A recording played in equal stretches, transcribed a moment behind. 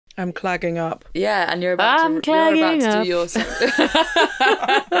I'm clagging up. Yeah, and you're about to do your...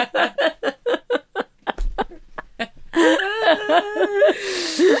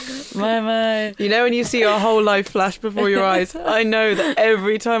 My. You know when you see your whole life flash before your eyes? I know that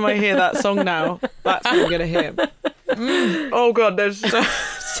every time I hear that song now, that's what I'm going to hear. Oh, God, there's so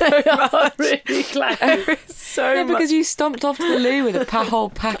much. Really glad. So much. Because you stomped off to the loo with a whole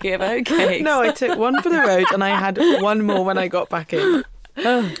packet of oatcakes. No, I took one for the road and I had one more when I got back in.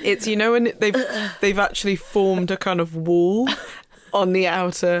 It's, you know, when they've actually formed a kind of wall on the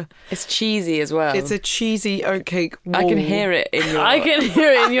outer. It's cheesy as well. It's a cheesy oatcake wall. I can hear it in your... I can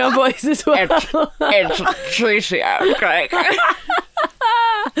hear it in your voice as well. It's cheesy oatcake.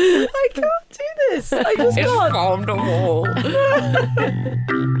 I can't do this. I just can't. Formed a wall.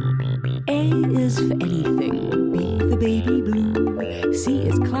 A is for anything, B for baby blue, C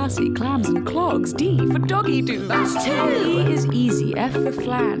is classy, clams and clogs, D for doggy do. That's two. E is easy, F for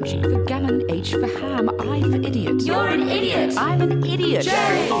flan, G for gallon, H for ham, I for idiot. You're an idiot. I'm an idiot. J.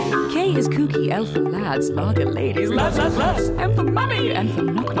 K is kooky, L for lads, lager ladies, lads. M for mummy, N for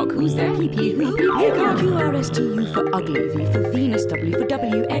knock knock, who's there? P who? Here come Q R S T U for ugly, V for Venus, W for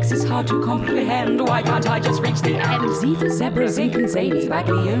W, X is hard to comprehend. Why can't I just reach the end? Z for zebra, zinc and zany,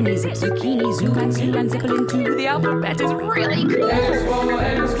 baglioni, zip zucchini, zoo and zoo and zippelin too. The alphabet is really cool. A is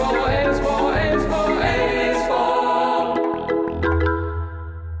for.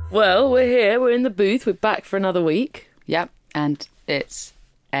 Well, we're here. We're in the booth. We're back for another week. Yep, and it's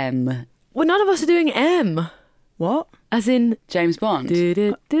M. Well, none of us are doing M. What? As in... James Bond.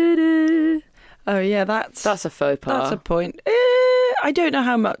 Do-do-do-do. Oh, yeah, that's That's a faux pas. a point. I don't know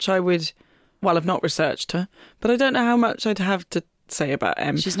how much I would... Well, I've not researched her, but I don't know how much I'd have to say about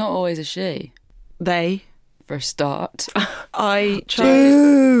M. She's not always a she, They... for a start. I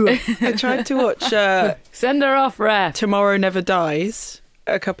tried to watch Send her off, ref. Tomorrow Never Dies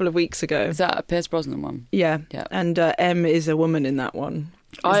a couple of weeks ago. Is that a Pierce Brosnan one? Yeah. Yeah. And M is a woman in that one.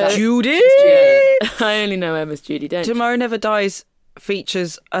 that Judy! I only know Emma's Judy Dench. Tomorrow Never Dies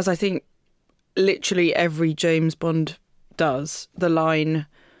features, as I think literally every James Bond does, the line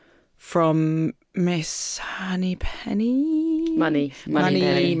from Miss Honeypenny?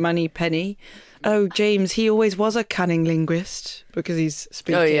 Moneypenny. Oh, James, he always was a cunning linguist because he's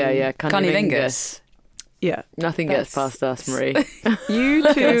speaking. Oh, yeah. Cunnilingus. Yeah. Nothing gets past us, Marie.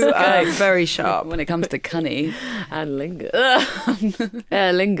 You two are very sharp. When it comes to cunny. And lingus.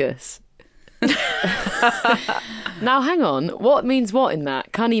 Lingus. Now, hang on. What means what in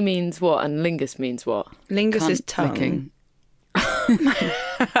that? Cunny means what and lingus means what? Lingus is Cunt tongue. licking.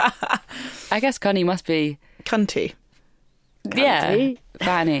 I guess cunny must be... Cunty. Yeah.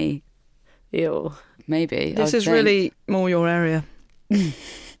 Fanny. Ew. Maybe. This is really more your area.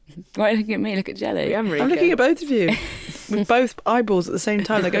 Why are you looking at me? Look at Jelly. I'm looking at both of you with both eyeballs at the same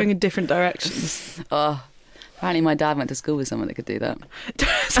time. They're going in different directions. Oh, apparently my dad went to school with someone that could do that.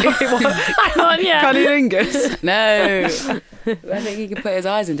 Hang on, yeah. Cunnilingus. No. I think he could put his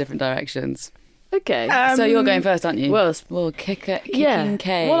eyes in different directions. Okay. So you're going first, aren't you? Well, kicking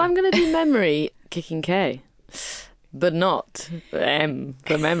K. Well, I'm going to do memory kicking K, but not M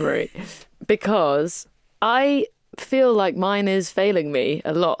for memory, because I feel like mine is failing me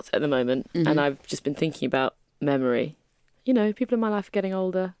a lot at the moment, and I've just been thinking about memory. You know, people in my life are getting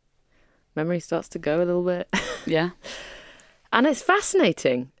older. Memory starts to go a little bit. Yeah. And it's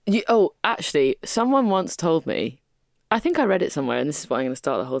fascinating. Actually, someone once told me, I think I read it somewhere, and this is what I'm going to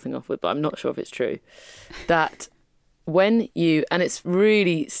start the whole thing off with, but I'm not sure if it's true, that when you, and it's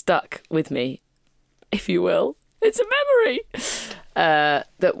really stuck with me, if you will, it's a memory,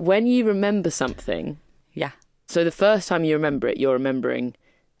 that when you remember something, Yeah. so the first time you remember it, you're remembering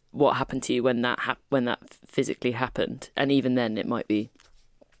what happened to you when that physically happened, and even then it might be,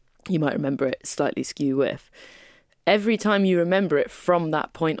 you might remember it slightly skew with. Every time you remember it from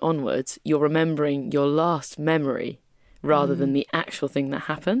that point onwards, you're remembering your last memory rather than the actual thing that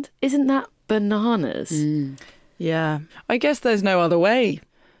happened. Isn't that bananas? Yeah. I guess there's no other way.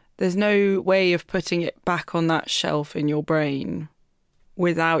 There's no way of putting it back on that shelf in your brain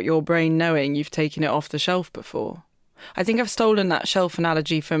without your brain knowing you've taken it off the shelf before. I think I've stolen that shelf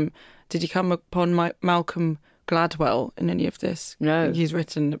analogy from, did you come upon Malcolm Gladwell in any of this? No. I think he's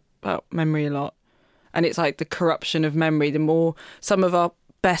written about memory a lot. And it's like the corruption of memory. The more, some of our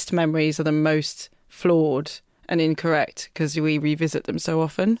best memories are the most flawed and incorrect because we revisit them so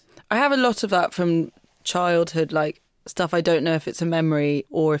often. I have a lot of that from childhood, like stuff I don't know if it's a memory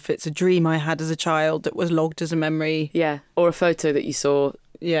or if it's a dream I had as a child that was logged as a memory. Yeah, or a photo that you saw,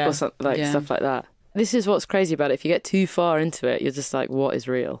 Yeah. or something, stuff like that. This is what's crazy about it. If you get too far into it, you're just like, what is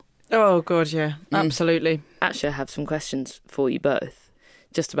real? Oh, God, yeah, absolutely. Actually, I have some questions for you both.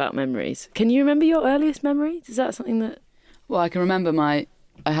 just about memories. Can you remember your earliest memories? Is that something that... Well, I can remember I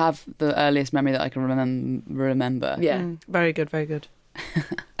have the earliest memory that I can remember. Yeah. Very good, very good.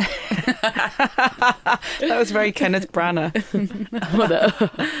 That was very Kenneth Branagh.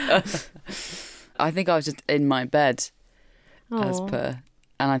 I think I was just in my bed, as Aw. per.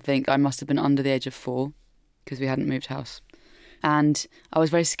 And I think I must have been under the age of 4 because we hadn't moved house. And I was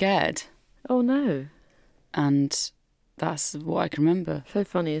very scared. Oh, no. And that's what I can remember. So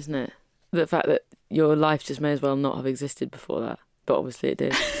funny, isn't it? The fact that your life just may as well not have existed before that. But obviously it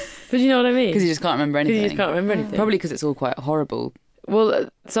did. But you know what I mean? Because you just can't remember anything. You just can't remember anything. Probably because it's all quite horrible. Well,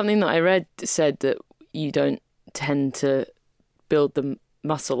 something that I read said that you don't tend to build the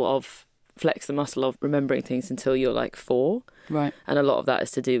muscle of, flex the muscle of remembering things until you're like 4. Right. And a lot of that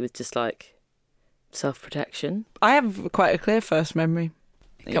is to do with just like self-protection. I have quite a clear first memory.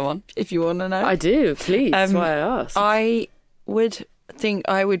 Go on. If you want to know. I do, please. That's why I asked. I would think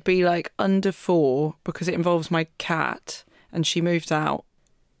I would be like under 4 because it involves my cat and she moved out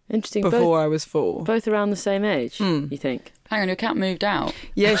Interesting. before I was 4. Both around the same age, you think? Hang on, your cat moved out.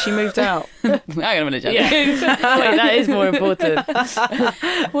 Yeah, she moved out. Hang on a minute, Jenny. Wait, that is more important.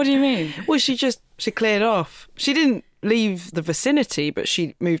 What do you mean? Well, she cleared off. She didn't leave the vicinity, but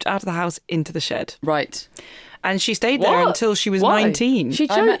she moved out of the house into the shed. Right. And she stayed there What? until she was Why? 19.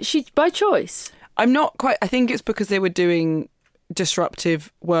 She by choice. I'm not quite... I think it's because they were doing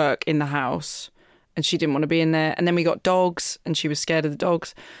disruptive work in the house and she didn't want to be in there. And then we got dogs and she was scared of the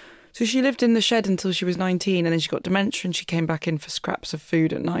dogs. So she lived in the shed until she was 19 and then she got dementia and she came back in for scraps of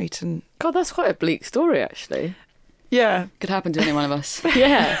food at night. And God, that's quite a bleak story, actually. yeah. Could happen to any one of us.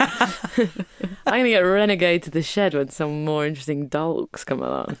 Yeah. I'm going to get renegade to the shed when some more interesting dogs come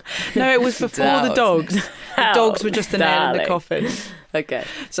along. No, it was before the dogs. The dogs were just the nail in the Darling. coffin. Okay.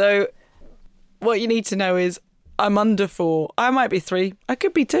 So what you need to know is I'm under 4. I might be 3. I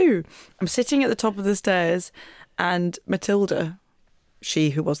could be 2. I'm sitting at the top of the stairs and Matilda,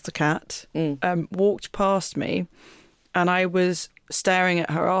 she who was the cat, walked past me and I was staring at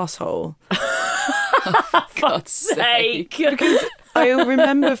her arsehole. God's sake. Because I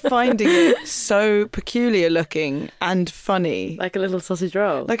remember finding it so peculiar looking and funny. Like a little sausage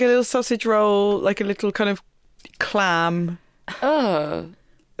roll. Like a little sausage roll, like a little kind of clam, Oh.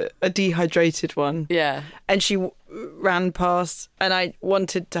 a dehydrated one. Yeah. And she ran past and I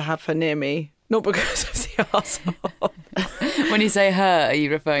wanted to have her near me. Not because of the arsehole. When you say her, are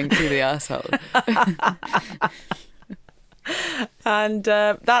you referring to the arsehole? And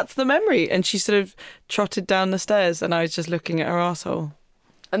that's the memory. And she sort of trotted down the stairs and I was just looking at her arsehole.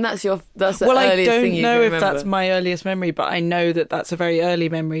 And that's the Well, I earliest thing don't you know can if remember. that's my earliest memory, but I know that that's a very early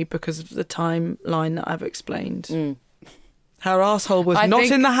memory because of the timeline that I've explained. Her arsehole was not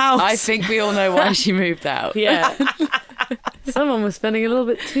in the house. I think we all know why she moved out. Yeah. Someone was spending a little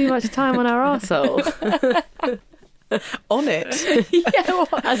bit too much time on our arsehole. On it. Yeah,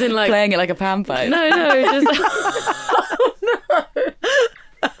 what? As in like... Playing it like a panpipe. No, just... Oh, no.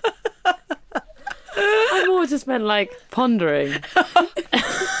 I more just meant like pondering.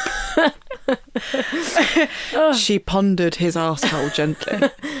 She pondered his arsehole gently.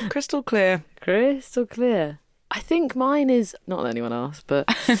 Crystal clear. Crystal clear. I think mine is... Not that anyone asked, but...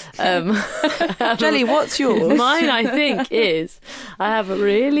 Jelly, what's yours? Mine, I think, is... I have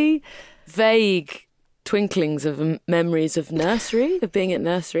really vague twinklings of memories of nursery, of being at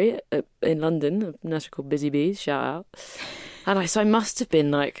nursery in London, a nursery called Busy Bees, shout out. And so I must have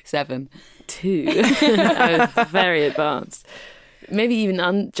been like 7. 2. I was very advanced. Maybe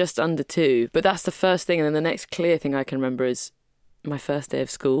even just under 2. But that's the first thing. And then the next clear thing I can remember is my first day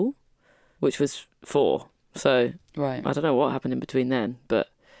of school, which was 4. So Right. I don't know what happened in between then. But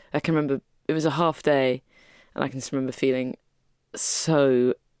I can remember it was a half day. And I can just remember feeling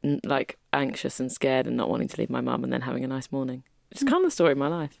so like anxious and scared and not wanting to leave my mum and then having a nice morning. It's kind of the story of my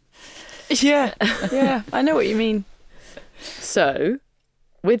life. Yeah, I know what you mean. So,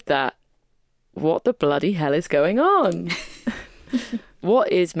 with that, what the bloody hell is going on?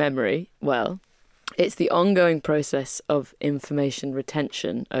 What is memory? Well, it's the ongoing process of information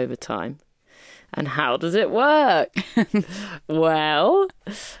retention over time. And how does it work? Well,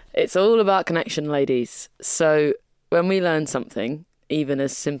 it's all about connection, ladies. So, when we learn something, even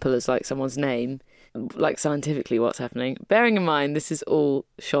as simple as like someone's name, like scientifically what's happening, bearing in mind this is all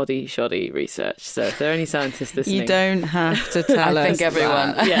shoddy research, so if there are any scientists listening, You don't have to tell us. I think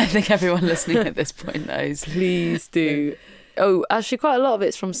everyone. that. I think everyone listening at this point knows. please do. Oh, actually quite a lot of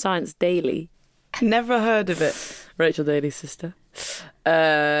it's from Science Daily, Never heard of it. Rachel Daly's sister.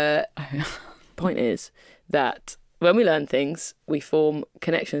 Point is that when we learn things, we form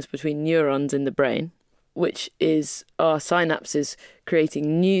connections between neurons in the brain, which is our synapses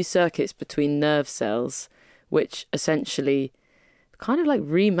creating new circuits between nerve cells, which essentially kind of like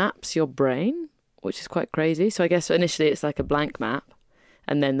remaps your brain, which is quite crazy. So I guess initially it's like a blank map,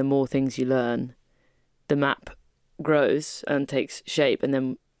 and then the more things you learn, the map grows and takes shape. And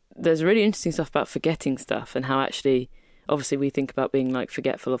then there's really interesting stuff about forgetting stuff, and how actually, obviously we think about being like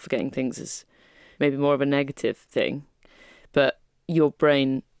forgetful or forgetting things as maybe more of a negative thing. But your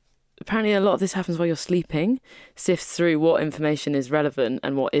brain, apparently a lot of this happens while you're sleeping, sifts through what information is relevant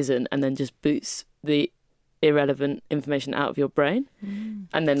and what isn't, and then just boots the irrelevant information out of your brain.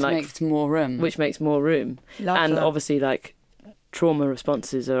 And then like makes more room. Which makes more room. Love and that. obviously like trauma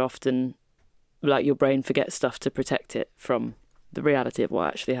responses are often like your brain forgets stuff to protect it from the reality of what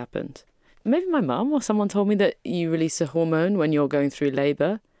actually happened. Maybe my mum or someone told me that you release a hormone when you're going through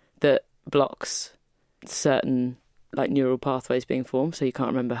labour that blocks certain like neural pathways being formed, so you can't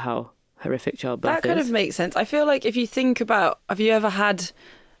remember how horrific childbirth That kind of makes sense. I feel like if you think about, have you ever had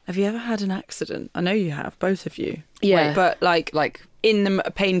an accident? I know you have, both of you. Yeah. Wait, but like in the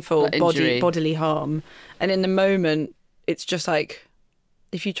painful like injury. bodily harm, and in the moment, it's just like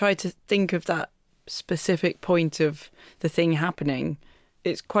if you try to think of that specific point of the thing happening,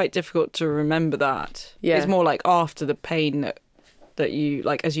 it's quite difficult to remember that. Yeah. It's more like after the pain that you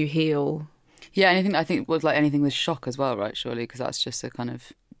like as you heal. Yeah, anything I think was like anything with shock as well, right? Surely, because that's just a kind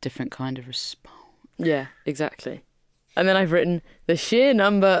of different kind of response. Yeah, exactly. And then I've written, the sheer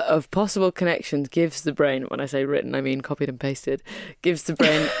number of possible connections gives the brain, when I say written, I mean copied and pasted, gives the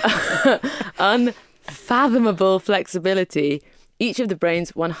brain unfathomable flexibility. Each of the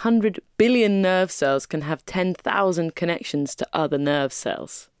brain's 100 billion nerve cells can have 10,000 connections to other nerve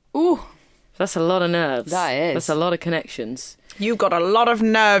cells. Ooh, That's a lot of nerves. That is. That's a lot of connections. You got a lot of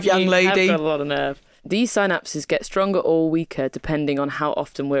nerve, young lady. You have got a lot of nerve. These synapses get stronger or weaker depending on how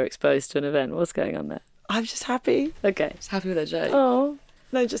often we're exposed to an event. What's going on there? I'm just happy. Okay. just happy with that joke. Oh,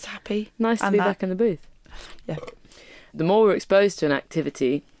 No, just happy. nice to And be that. back in the booth. Yeah. The more we're exposed to an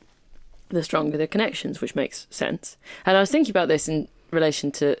activity, the stronger the connections, which makes sense. And I was thinking about this in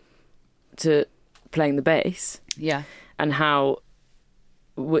relation to playing the bass, Yeah. and how,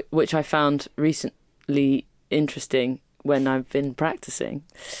 which I found recently interesting when I've been practicing.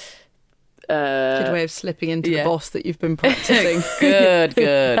 Good way of slipping into yeah. the boss that you've been practicing. Good.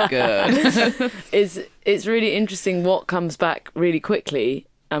 It's really interesting what comes back really quickly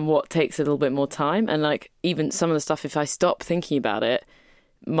and what takes a little bit more time. And like even some of the stuff, if I stop thinking about it,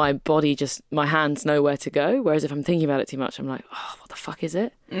 my hands know where to go. Whereas if I'm thinking about it too much, I'm like, oh, what the fuck is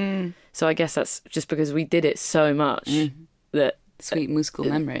it? So I guess that's just because we did it so much that Sweet musical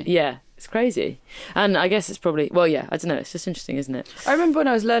memory. yeah, it's crazy. And I guess it's probably, well, yeah, I don't know. It's just interesting, isn't it? I remember when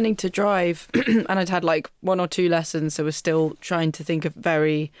I was learning to drive and I'd had like 1 or 2 lessons, so I was still trying to think of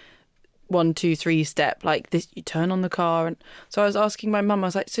very 1, 2, 3 step, like this, you turn on the car. And so I was asking my mum, I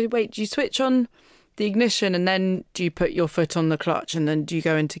was like, so wait, do you switch on the ignition and then do you put your foot on the clutch and then do you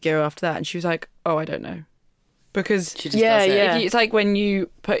go into gear after that? And she was like, oh, I don't know. Because She just does it. yeah. it's like when you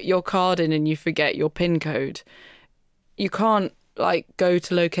put your card in and you forget your PIN code, you can't like go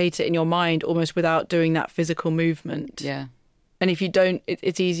to locate it in your mind almost without doing that physical movement. Yeah. And if you don't,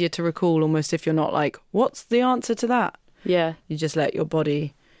 it's easier to recall almost if you're not like, what's the answer to that? Yeah. You just let your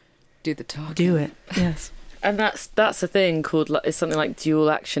body Do the talk. do it. Yes. And that's a thing called, like, it's something like dual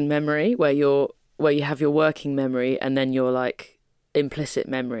action memory, where you have your working memory and then your like implicit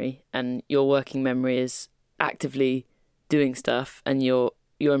memory, and your working memory is actively doing stuff, and your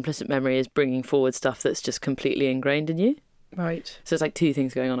implicit memory is bringing forward stuff that's just completely ingrained in you. Right. So it's like 2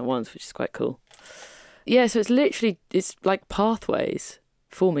 things going on at once, which is quite cool. Yeah, so it's like pathways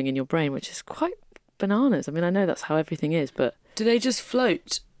forming in your brain, which is quite bananas. I mean, I know that's how everything is, but Do they just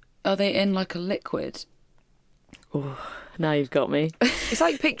float? Are they in like a liquid? now you've got me. It's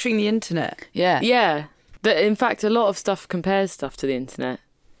like picturing the internet. Yeah. Yeah. But in fact, a lot of stuff compares stuff to the internet.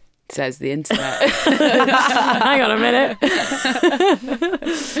 Says the internet. Hang on a minute.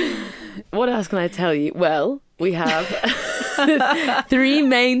 What else can I tell you? Well, we have 3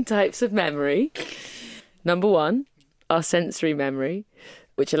 main types of memory. Number 1, our sensory memory,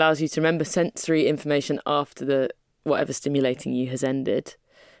 which allows you to remember sensory information after whatever stimulating you has ended.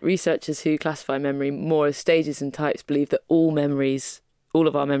 Researchers who classify memory more as stages and types believe that all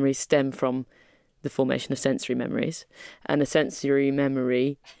of our memories stem from the formation of sensory memories. And a sensory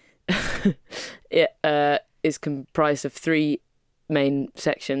memory is comprised of 3 main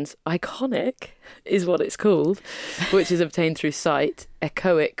sections. Iconic is what it's called, which is obtained through sight,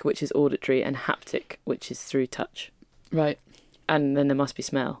 echoic, which is auditory, and haptic, which is through touch. Right. And then there must be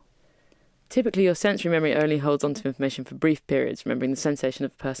smell. Typically, your sensory memory only holds on to information for brief periods, remembering the sensation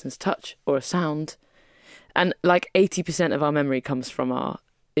of a person's touch or a sound. And like 80% of our memory comes from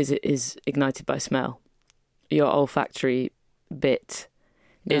is ignited by smell. Your olfactory bit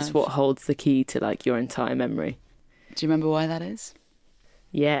is what holds the key to like your entire memory. Do you remember why that is?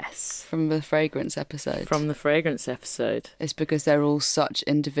 Yes. From the fragrance episode. It's because they're all such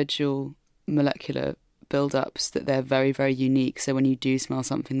individual molecular build-ups that they're very, very unique. So when you do smell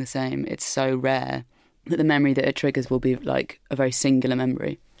something the same, it's so rare that the memory that it triggers will be like a very singular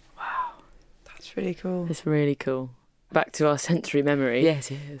memory. Wow. That's really cool. It's really cool. Back to our sensory memory.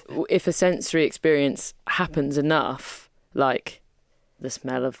 Yes, it is. If a sensory experience happens enough, like the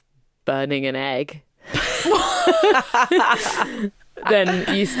smell of burning an egg, then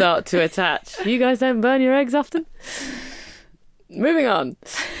you start to attach. You guys don't burn your eggs often? Moving on.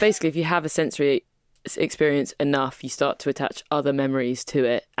 Basically, if you have a sensory experience enough, you start to attach other memories to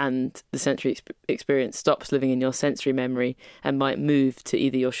it, and the sensory experience stops living in your sensory memory and might move to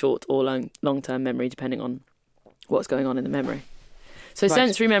either your short or long-term memory, depending on what's going on in the memory. So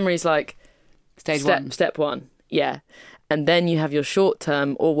sensory memory is like step one. Yeah. And then you have your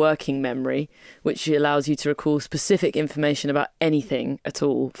short-term or working memory, which allows you to recall specific information about anything at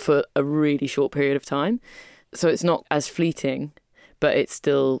all for a really short period of time. So it's not as fleeting, but it's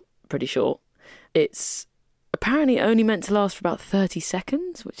still pretty short. It's apparently only meant to last for about 30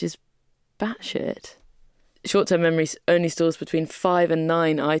 seconds, which is batshit. Short-term memory only stores between 5 and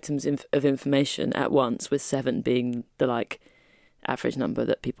 9 items of information at once, with 7 being the like average number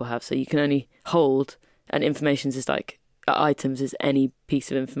that people have. So you can only hold, and information is like items is any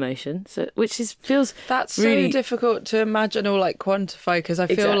piece of information. So feels that's really so difficult to imagine or like quantify, because I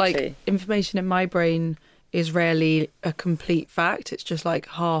feel like information in my brain is rarely a complete fact. It's just like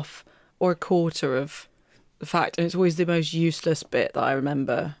half or a quarter of the fact, and it's always the most useless bit that I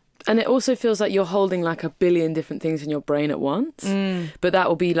remember. And it also feels like you're holding like a billion different things in your brain at once. But that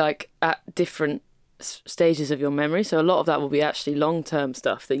will be like at different stages of your memory. So a lot of that will be actually long-term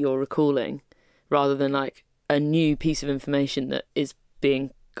stuff that you're recalling, rather than like a new piece of information that is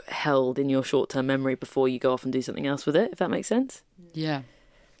being held in your short-term memory before you go off and do something else with it, if that makes sense. Yeah.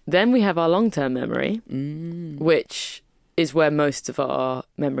 Then we have our long-term memory, which is where most of our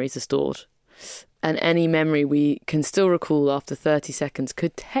memories are stored. And any memory we can still recall after 30 seconds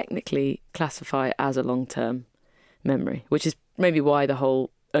could technically classify as a long-term memory, which is maybe why the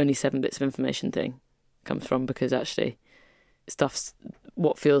whole only 7 bits of information thing comes from, because actually stuff's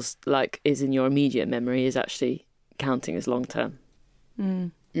what feels like is in your immediate memory is actually counting as long-term.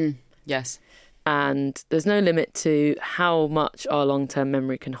 Yes. And there's no limit to how much our long-term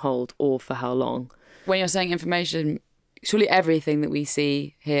memory can hold or for how long. When you're saying information, surely everything that we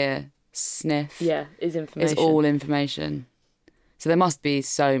see, hear, sniff is information. Is all information. So there must be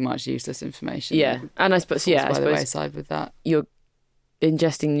so much useless information. Yeah, and I suppose by the wayside with that. You're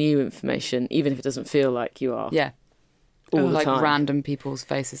ingesting new information, even if it doesn't feel like you are. Yeah, all the like time. random people's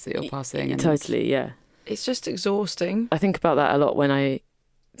faces that you're passing. Totally, yeah. It's just exhausting. I think about that a lot when I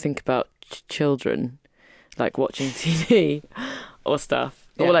think about children, like watching TV or stuff,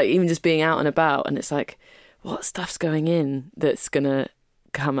 or like even just being out and about, and it's like, what stuff's going in that's gonna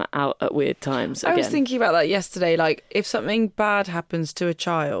come out at weird times again. I was thinking about that yesterday, like if something bad happens to a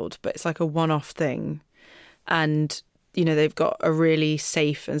child, but it's like a one-off thing, and you know they've got a really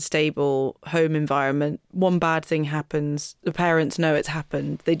safe and stable home environment, one bad thing happens, the parents know it's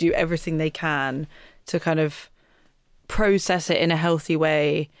happened, they do everything they can to kind of process it in a healthy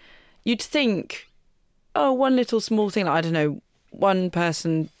way. You'd think, oh, one little small thing, like, I don't know, one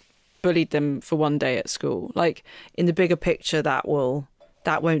person bullied them for one day at school, like in the bigger picture that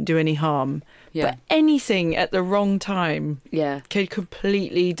won't do any harm. But anything at the wrong time could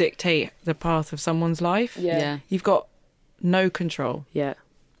completely dictate the path of someone's life. You've got no control.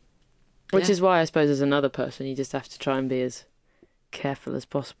 Which is why I suppose as another person you just have to try and be as careful as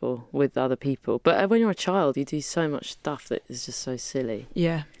possible with other people. But when you're a child you do so much stuff that is just so silly. Do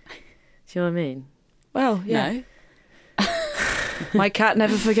you know what I mean? Well, No. My cat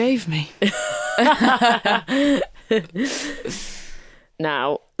never forgave me.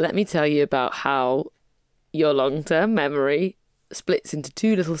 Now, let me tell you about how your long-term memory splits into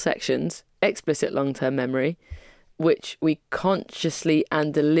 2 little sections. Explicit long-term memory, which we consciously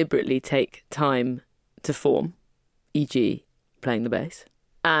and deliberately take time to form, e.g. playing the bass.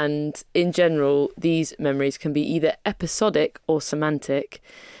 And in general, these memories can be either episodic or semantic.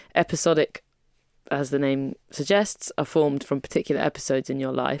 Episodic, as the name suggests, are formed from particular episodes in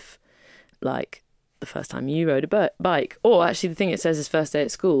your life, like the first time you rode a bike, or actually the thing it says is first day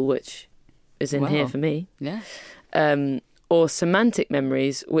at school, which is in here for me. Or semantic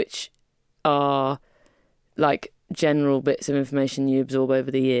memories, which are like general bits of information you absorb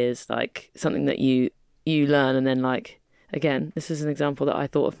over the years, like something that you you learn, and then like, again, this is an example that I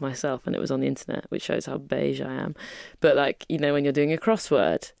thought of myself and it was on the internet, which shows how beige I am. But like, you know, when you're doing a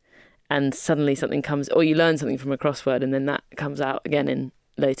crossword and suddenly something comes, or you learn something from a crossword and then that comes out again in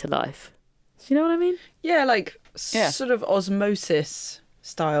later life. Do you know what I mean? Yeah, like sort of osmosis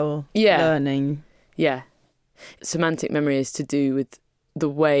style Yeah. learning. Yeah. Semantic memory is to do with the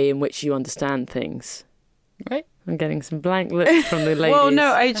way in which you understand things. Right. I'm getting some blank looks from the ladies. Well,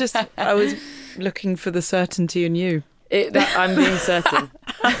 no, I was looking for the certainty in you. I'm being certain.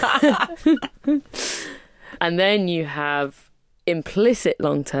 And then you have implicit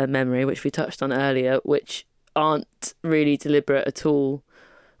long-term memory, which we touched on earlier, which aren't really deliberate at all,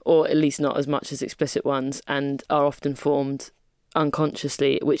 or at least not as much as explicit ones, and are often formed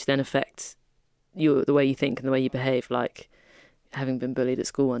unconsciously, which then affects the way you think and the way you behave, like having been bullied at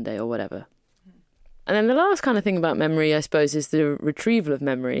school one day or whatever. And then the last kind of thing about memory, I suppose, is the retrieval of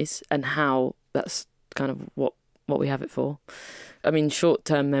memories and how that's kind of what we have it for. I mean,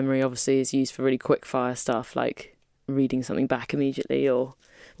 short-term memory obviously is used for really quick-fire stuff, like reading something back immediately or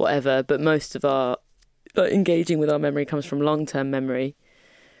whatever, but most of our engaging with our memory comes from long-term memory.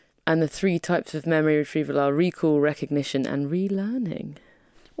 And the 3 types of memory retrieval are recall, recognition, and relearning.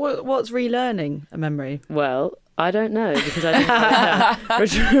 What's relearning a memory? Well, I don't know, because I didn't write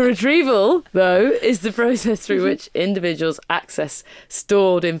it down. Retrieval, though, is the process through which individuals access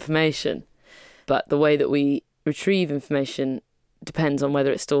stored information. But the way that we retrieve information depends on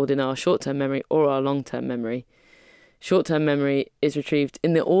whether it's stored in our short-term memory or our long-term memory. Short-term memory is retrieved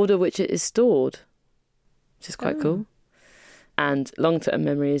in the order which it is stored, which is quite cool. And long-term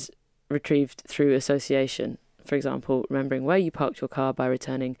memory is retrieved through association. For example, remembering where you parked your car by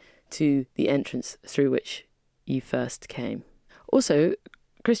returning to the entrance through which you first came. Also,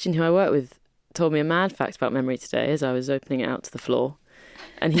 Christian, who I work with, told me a mad fact about memory today as I was opening it out to the floor.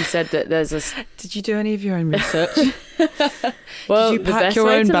 And he said that there's a... Did you do any of your own research? Well, did you pack your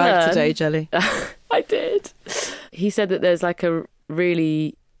own bag today, Jelly? I did. He said that there's like a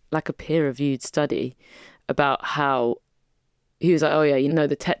really, like a peer-reviewed study about how... He was like, oh yeah, you know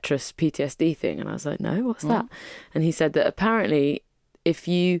the Tetris PTSD thing? And I was like, no, what's that? And he said that apparently if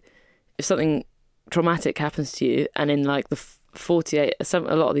something traumatic happens to you, and in like the 48... a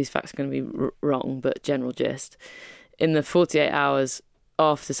lot of these facts are going to be wrong, but general gist. In the 48 hours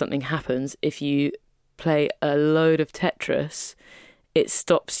after something happens, if you play a load of Tetris, it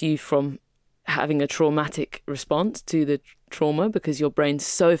stops you from having a traumatic response to the trauma, because your brain's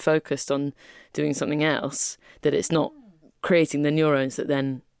so focused on doing something else that it's not creating the neurons that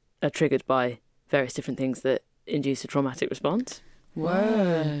then are triggered by various different things that induce a traumatic response.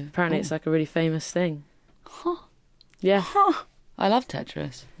 Whoa. Apparently it's like a really famous thing. Huh. Yeah. Huh. I love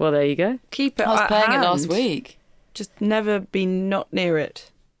Tetris. Well, there you go. Keep it I was at playing hand. it last week. Just never been not near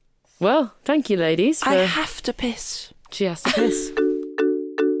it. Well, thank you, ladies. I have to piss. She has to piss.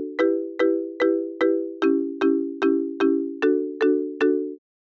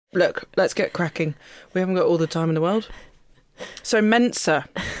 Look, let's get cracking. We haven't got all the time in the world. So Mensa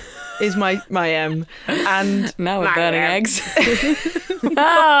is my and Now we're burning eggs.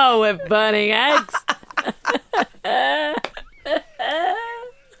 Oh, we're burning eggs.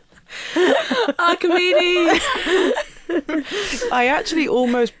 Archimedes! I actually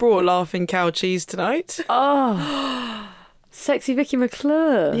almost brought laughing cow cheese tonight. Oh, sexy Vicky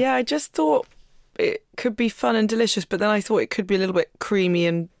McClure. Yeah, I just thought it could be fun and delicious, but then I thought it could be a little bit creamy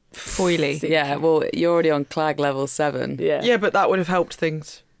and foily. Yeah, well, you're already on Clag level 7. Yeah, but that would have helped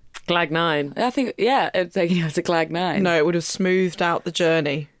things. Clag 9. I think, yeah, it's taking you to Clag 9. No, it would have smoothed out the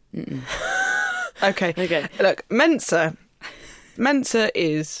journey. Okay. Look, Mensa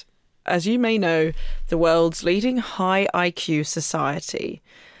is, as you may know, the world's leading high IQ society.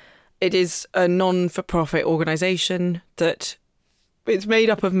 It is a non-for-profit organisation that it's made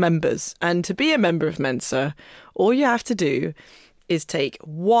up of members. And to be a member of Mensa, all you have to do is take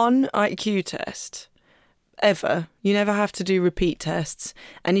one IQ test ever. You never have to do repeat tests.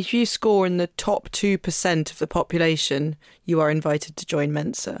 And if you score in the top 2% of the population, you are invited to join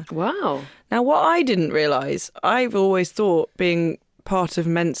Mensa. Wow. Now, what I didn't realise, I've always thought being part of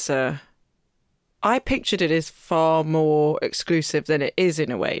Mensa, I pictured it as far more exclusive than it is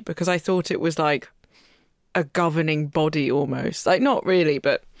in a way, because I thought it was like a governing body almost. Like, not really,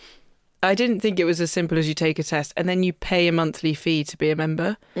 but I didn't think it was as simple as you take a test and then you pay a monthly fee to be a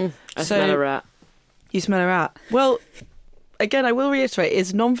member. I smell a rat. You smell a rat. Well, again, I will reiterate,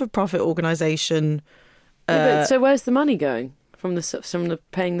 it's a non-for-profit organisation. So where's the money going from the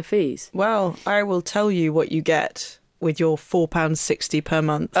paying the fees? Well, I will tell you what you get with your £4.60 per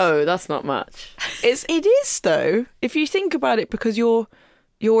month. Oh, that's not much. It is, though, if you think about it, because you're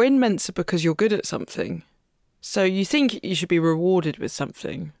you're in Mensa because you're good at something. So you think you should be rewarded with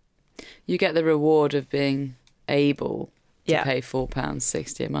something. You get the reward of being able to Yeah. pay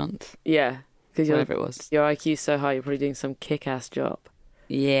 £4.60 a month, Yeah, because whatever it was. your IQ's so high, you're probably doing some kick-ass job.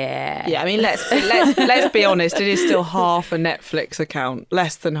 Yeah. Yeah, I mean, let's be honest. It is still half a Netflix account,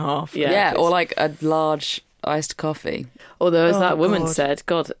 less than half. Yeah. Yeah, or like a large iced coffee. Although, as Oh, that woman God. said,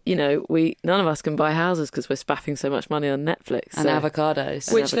 God, none of us can buy houses because we're spaffing so much money on Netflix. And so-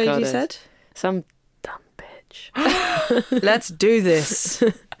 avocados. Which lady avocados. said? Some dumb bitch. Let's do this.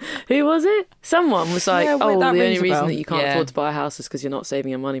 Who was it? Someone was like, Yeah, wait, the that only rings a reason bell. that you can't Yeah. afford to buy a house is because you're not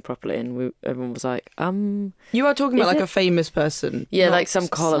saving your money properly. And everyone was like, You are talking about Is like it? a famous person. yeah, not like some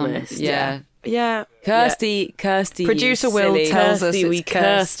columnist. Yeah. Yeah. Kirsty, Producer you Will silly. tells us Kirsty, it's we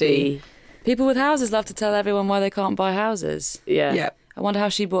Kirsty. People with houses love to tell everyone why they can't buy houses. Yeah. Yeah. I wonder how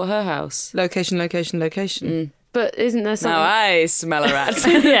she bought her house. Location, location, location. But isn't there Now something... I smell a rat.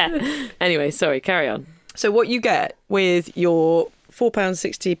 yeah. Anyway, sorry, carry on. So what you get with your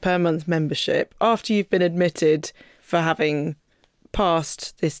 £4.60 per month membership after you've been admitted for having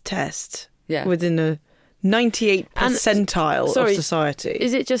passed this test Yeah. within a 98th And- percentile sorry, of society.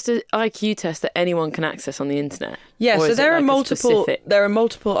 Is it just an IQ test that anyone can access on the internet? Yeah, Or so is it there are like a multiple specific- there are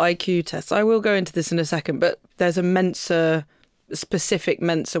multiple IQ tests. I will go into this in a second, but there's a Mensa specific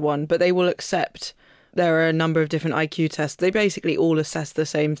Mensa one, but they will accept there are a number of different IQ tests. They basically all assess the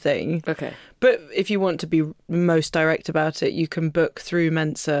same thing. Okay. But if you want to be most direct about it, you can book through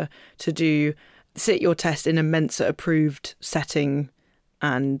Mensa to sit your test in a Mensa approved setting,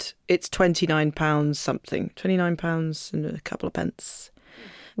 and it's £29 something, £29 and a couple of pence.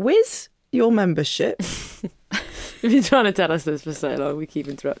 With your membership, You've been trying to tell us this for so long, we keep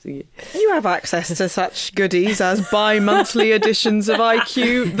interrupting you. you have access to such goodies as bi-monthly editions of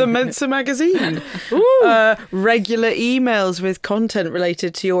IQ, the Mensa magazine, regular emails with content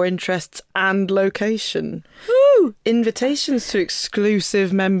related to your interests and location, invitations to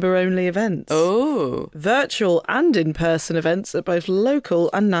exclusive member-only events, Oh. virtual and in-person events at both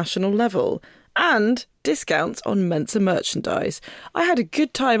local and national level, and discounts on Mensa merchandise. I had a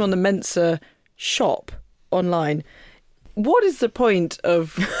good time on the Mensa shop online. What is the point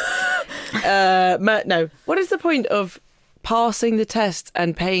of what is the point of passing the test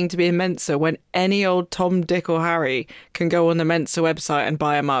and paying to be in Mensa when any old Tom, Dick or Harry can go on the Mensa website and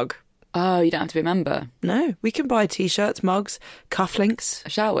buy a mug? Oh, you don't have to be a member. No, we can buy t-shirts, mugs, cufflinks.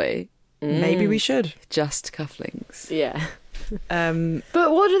 Shall we? Maybe we should. Just cufflinks. Yeah.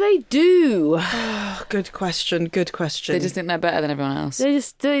 But what do they do? Good question. They just think they're better than everyone else. They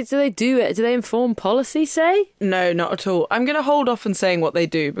just do they do it? Do they inform policy, say? No, not at all. I'm going to hold off on saying what they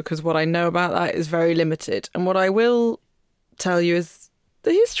do because what I know about that is very limited. And what I will tell you is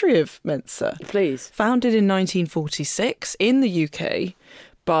the history of Mensa. Please. Founded in 1946 in the UK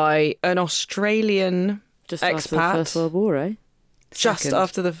by an Australian Just expat. after the First World War, eh? Just Second.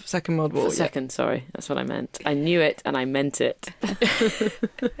 after the Second World War. For second, sorry. That's what I meant. I knew it and I meant it.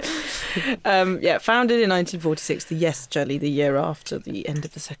 Founded in 1946, Jelly, the year after the end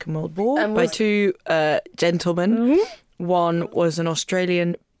of the Second World War, And by was- two gentlemen. One was an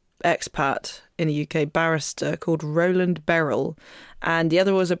Australian expat in the UK, barrister called Roland Beryl, and the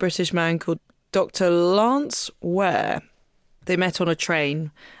other was a British man called Dr. Lance Ware. They met on a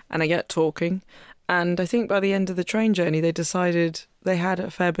train and they get talking, and I think by the end of the train journey they decided they had a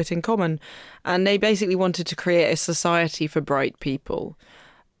fair bit in common, and they basically wanted to create a society for bright people.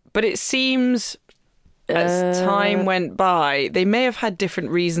 But it seems as time went by, they may have had different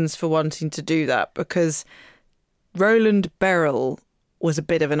reasons for wanting to do that, because Roland Beryl was a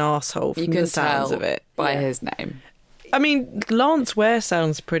bit of an arsehole You from can the sounds tell of it. by Yeah. his name. I mean, Lance Ware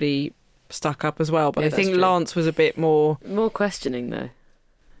sounds pretty stuck up as well, but Yeah, I think that's true. Lance was a bit more... More questioning, though.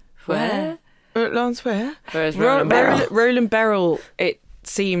 Where? Lance Ware? Whereas Roland Beryl. Roland Beryl, it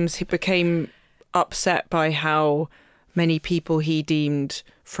seems he became upset by how many people he deemed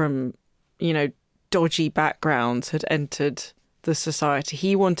from, dodgy backgrounds had entered the society.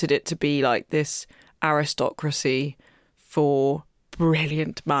 He wanted it to be like this aristocracy for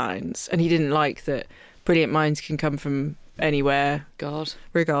brilliant minds, and he didn't like that brilliant minds can come from anywhere, God.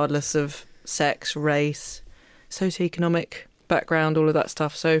 regardless of sex, race, socioeconomic background, all of that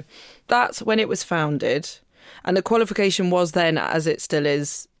stuff. So that's when it was founded. And the qualification was then, as it still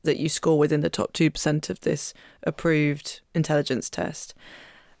is, that you score within the top 2% of this approved intelligence test.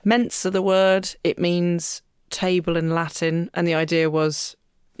 Mensa, the word, it means table in Latin. And the idea was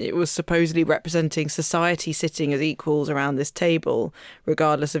it was supposedly representing society sitting as equals around this table,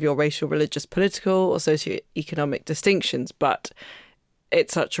 regardless of your racial, religious, political or socioeconomic distinctions. But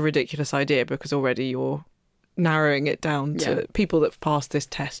it's such a ridiculous idea because already you're narrowing it down to people that have passed this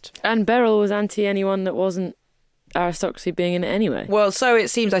test. And Beryl was anti anyone that wasn't aristocracy being in it anyway. Well, so it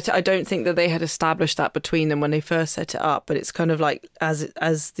seems. I don't think that they had established that between them when they first set it up, but it's kind of like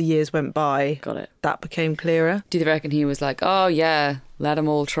as the years went by, Got it. that became clearer. Do you reckon he was like, oh yeah, let them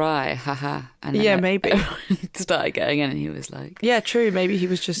all try, haha? And then Maybe. everyone started going in and he was like... Yeah, true. Maybe he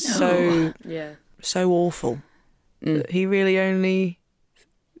was just so awful that he really only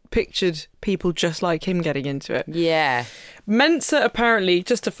pictured people just like him getting into it. Yeah. Mensa, apparently,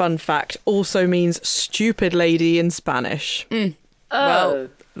 just a fun fact, also means stupid lady in Spanish. Well,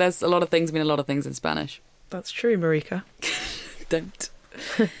 there's a lot of things mean a lot of things in Spanish. That's true, Marika. Don't.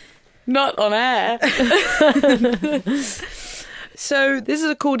 Not on air. So this is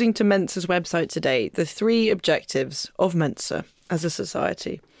according to Mensa's website today. The 3 objectives of Mensa as a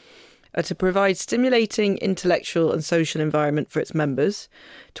society are to provide stimulating intellectual and social environment for its members,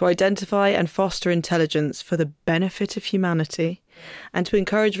 to identify and foster intelligence for the benefit of humanity, and to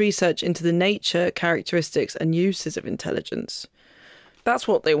encourage research into the nature, characteristics and uses of intelligence. That's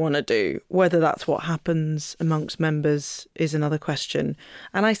what they want to do. Whether that's what happens amongst members is another question.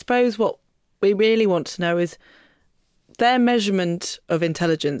 And I suppose what we really want to know is their measurement of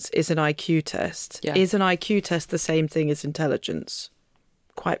intelligence is an IQ test. Yeah. Is an IQ test the same thing as intelligence?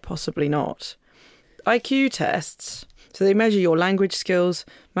 Quite possibly not. IQ tests, so they measure your language skills,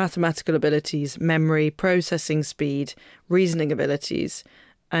 mathematical abilities, memory, processing speed, reasoning abilities,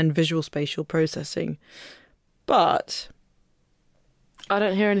 and visual spatial processing. But I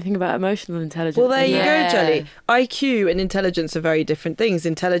don't hear anything about emotional intelligence. well, there you Yeah. go, Jelly. IQ and intelligence are very different things.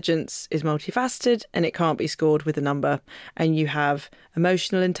 Intelligence is multifaceted and it can't be scored with a number. And you have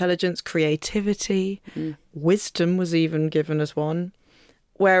emotional intelligence, creativity, wisdom was even given as one.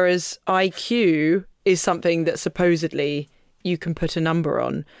 Whereas IQ is something that supposedly you can put a number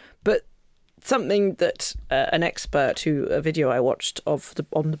on. But something that an expert a video I watched on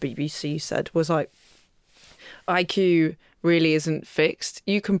the BBC said was like, IQ really isn't fixed.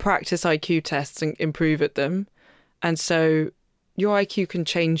 You can practice IQ tests and improve at them. And so your IQ can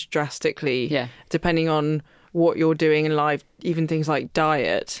change drastically depending on what you're doing in life, even things like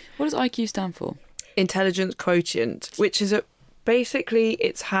diet. What does IQ stand for? Intelligence quotient, which is basically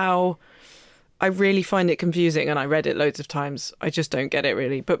it's how I really find it confusing, and I read it loads of times. I just don't get it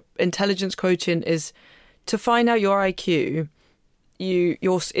really. But intelligence quotient is to find out your IQ.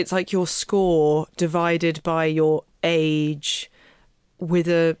 It's like your score divided by your age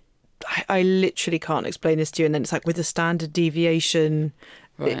with I literally can't explain this to you, and then it's like with a standard deviation.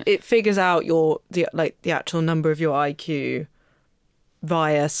 Right. It figures out the actual number of your IQ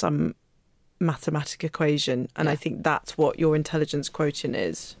via some mathematic equation, and I think that's what your intelligence quotient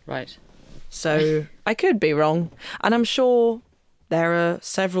is. Right. So I could be wrong, and I'm sure there are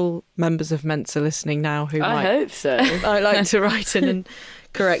several members of Mensa listening now who I hope so. I'd like to write in and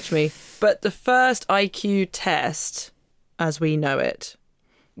correct me. But the first IQ test, as we know it,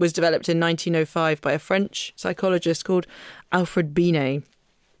 was developed in 1905 by a French psychologist called Alfred Binet.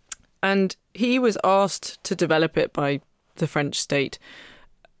 And he was asked to develop it by the French state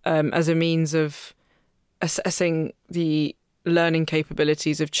as a means of assessing the learning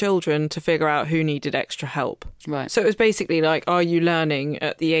capabilities of children to figure out who needed extra help. Right. So it was basically like, are you learning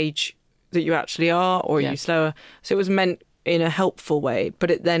at the age that you actually are, or are you slower? So it was meant in a helpful way,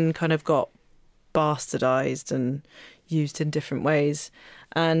 but it then kind of got bastardized and used in different ways.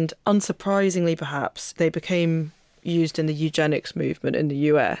 And unsurprisingly, perhaps, they became used in the eugenics movement in the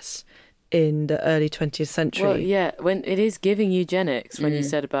US in the early 20th century. Well, yeah, when it is giving eugenics, when you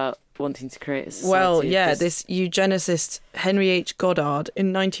said about wanting to create a society. Well, yeah, this eugenicist Henry H. Goddard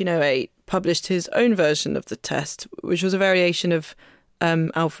in 1908 published his own version of the test, which was a variation of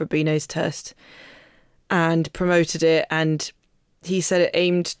Alfred Binet's test, and promoted it. And he said it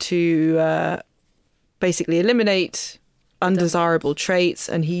aimed to basically eliminate undesirable traits,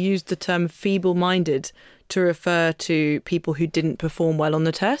 and he used the term feeble-minded to refer to people who didn't perform well on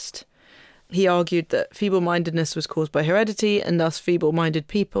the test. He argued that feeble-mindedness was caused by heredity, and thus feeble-minded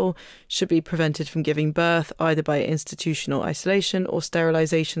people should be prevented from giving birth either by institutional isolation or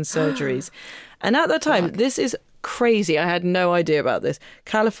sterilization surgeries. And at that time, this is crazy. I had no idea about this.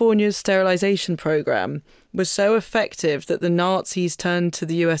 California's sterilization program was so effective that the Nazis turned to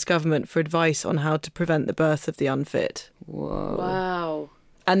the US government for advice on how to prevent the birth of the unfit. Whoa. Wow.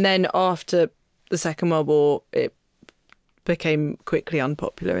 And then after the Second World War, it became quickly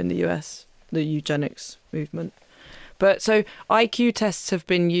unpopular in the US, the eugenics movement. But so IQ tests have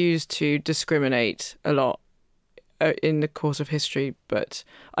been used to discriminate a lot in the course of history, but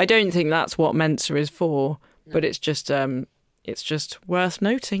I don't think that's what Mensa is for. But it's just it's just worth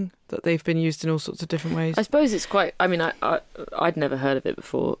noting that they've been used in all sorts of different ways. I suppose it's quite... I mean, I'd never heard of it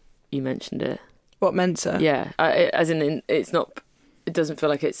before you mentioned it. What, Mensa? Yeah, it's not... It doesn't feel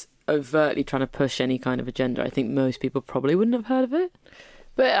like it's overtly trying to push any kind of agenda. I think most people probably wouldn't have heard of it.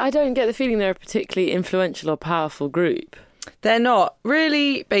 But I don't get the feeling they're a particularly influential or powerful group. They're not.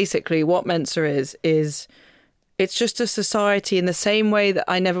 Really, basically, what Mensa is it's just a society in the same way that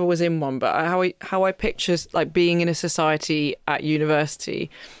I never was in one, but how I picture like being in a society at university,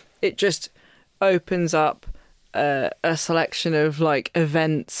 it just opens up a selection of like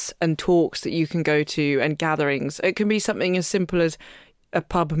events and talks that you can go to and gatherings. It can be something as simple as a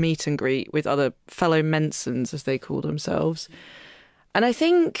pub meet and greet with other fellow Mensans, as they call themselves. And I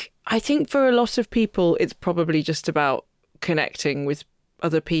think for a lot of people, it's probably just about connecting with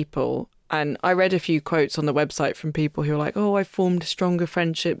other people. And I read a few quotes on the website from people who are like, oh, I've formed stronger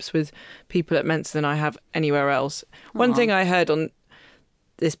friendships with people at Mensa than I have anywhere else. One thing I heard on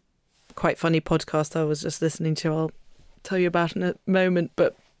this quite funny podcast I was just listening to, I'll tell you about in a moment,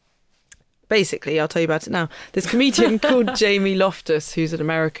 but basically I'll tell you about it now. This comedian called Jamie Loftus, who's an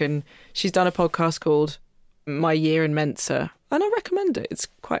American, she's done a podcast called My Year in Mensa, and I recommend it. It's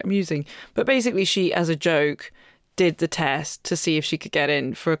quite amusing. But basically she, as a joke, did the test to see if she could get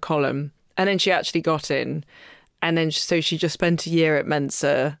in for a column. And then she actually got in. And then so she just spent a year at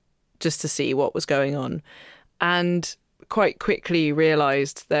Mensa just to see what was going on. And quite quickly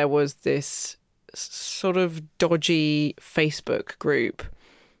realised there was this sort of dodgy Facebook group,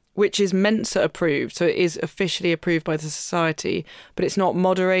 which is Mensa approved. So it is officially approved by the society, but it's not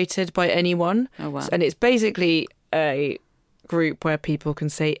moderated by anyone. Oh, wow. And it's basically a group where people can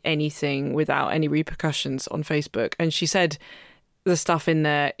say anything without any repercussions on Facebook. And she said the stuff in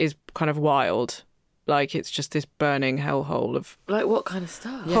there is kind of wild. Like, it's just this burning hellhole of Like, what kind of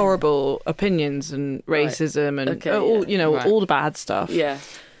stuff? horrible opinions and racism and all the bad stuff. Yeah.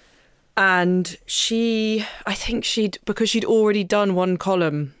 And I think because she'd already done one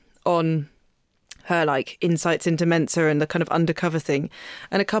column on her like insights into Mensa and the kind of undercover thing,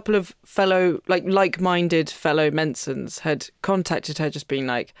 and a couple of fellow like-minded fellow Mensans had contacted her just being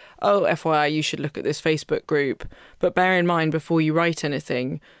like, oh, FYI, you should look at this Facebook group, but bear in mind before you write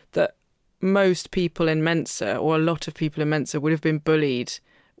anything that most people in Mensa, or a lot of people in Mensa, would have been bullied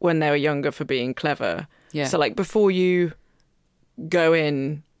when they were younger for being clever. Yeah. So like before you go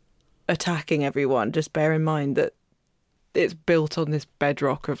in attacking everyone, just bear in mind that it's built on this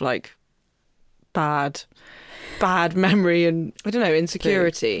bedrock of like bad memory and, I don't know,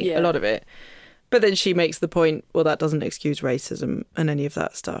 insecurity, Yeah. a lot of it. But then she makes the point, well, that doesn't excuse racism and any of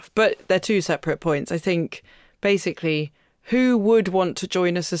that stuff. But they're two separate points. I think basically, who would want to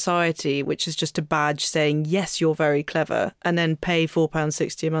join a society which is just a badge saying, yes, you're very clever, and then pay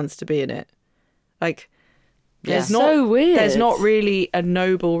 £4.60 a month to be in it? Like, there's So weird. There's not really a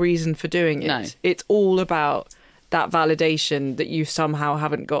noble reason for doing it. No. It's all about that validation that you somehow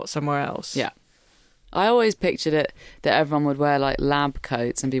haven't got somewhere else. Yeah. I always pictured it that everyone would wear like lab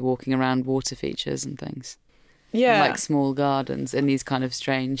coats and be walking around water features and things. Yeah. And, like small gardens in these kind of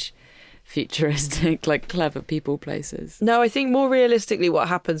strange, futuristic, like clever people places. No, I think more realistically what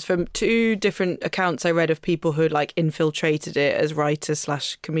happens, from two different accounts I read of people who like infiltrated it as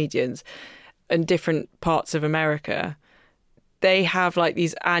writers/comedians in different parts of America, they have like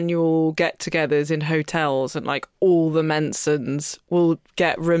these annual get-togethers in hotels, and like all the Mensans will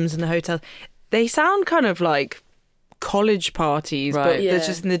get rooms in the hotel. They sound kind of like college parties, Right. but Yeah. there's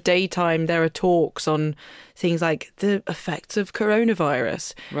just in the daytime there are talks on things like the effects of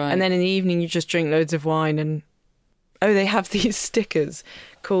coronavirus. Right. And then in the evening you just drink loads of wine, and they have these stickers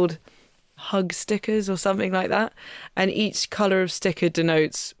called hug stickers or something like that, and each colour of sticker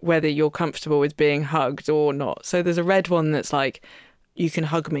denotes whether you're comfortable with being hugged or not. So there's a red one that's like, you can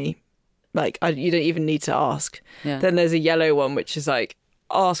hug me, like you don't even need to ask. Yeah. Then there's a yellow one which is like,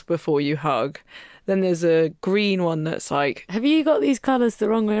 ask before you hug. Then there's a green one that's like, Have you got these colours the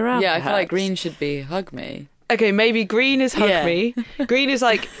wrong way around? Yeah, I feel like perhaps? green should be hug me. okay, maybe green is hug Yeah. me. Green is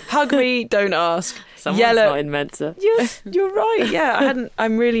like, hug me, don't ask. Someone's Yellow, not in Mensa. yes, you're right. Yeah,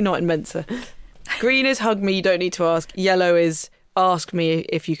 I'm really not in Mensa. Green is hug me, you don't need to ask. Yellow is ask me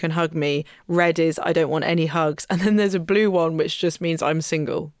if you can hug me. Red is I don't want any hugs. And then there's a blue one which just means I'm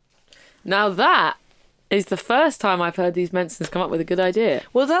single. Now that is the first time I've heard these Mensans come up with a good idea.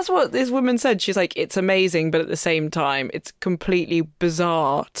 Well, that's what this woman said. She's like, it's amazing, but at the same time, it's completely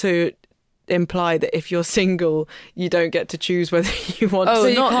bizarre to imply that if you're single, you don't get to choose whether you want Oh, to.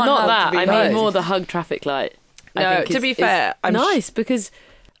 you not can't not have that. to be I both. mean more the hug traffic light. I No, think to is- be is fair, I'm nice because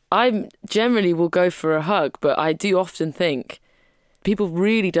I generally will go for a hug, but I do often think people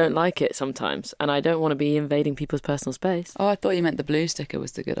really don't like it sometimes, and I don't want to be invading people's personal space. Oh, I thought you meant the blue sticker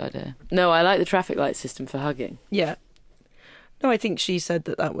was the good idea. No, I like the traffic light system for hugging. Yeah. No, I think she said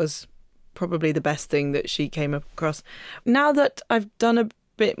that was probably the best thing that she came across. Now that I've done a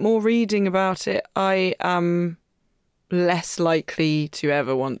bit more reading about it, I am less likely to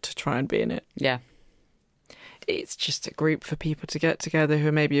ever want to try and be in it. Yeah. It's just a group for people to get together who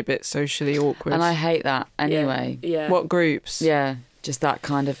are maybe a bit socially awkward. And I hate that anyway. Yeah. What groups? Yeah, just that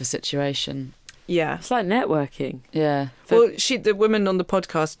kind of a situation. Yeah. It's like networking. Yeah. Well, the woman on the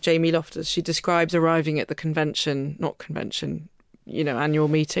podcast, Jamie Loftus, she describes arriving at the annual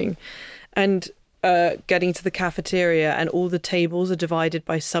meeting, and getting to the cafeteria, and all the tables are divided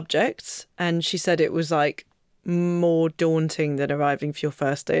by subjects. And she said it was like more daunting than arriving for your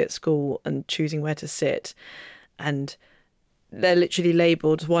first day at school and choosing where to sit. And they're literally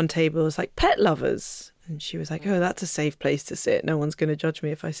labelled, one table as like pet lovers. And she was like, oh, that's a safe place to sit. No one's going to judge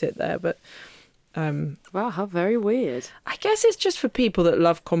me if I sit there. But wow, how very weird. I guess it's just for people that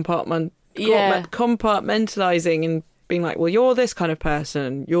love compartmentalising and being like, well, you're this kind of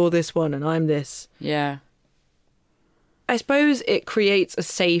person, you're this one, and I'm this. Yeah. I suppose it creates a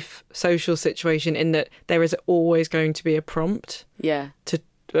safe social situation in that there is always going to be a prompt Yeah. to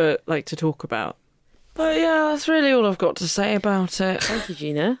talk about. But yeah, that's really all I've got to say about it. Thank you,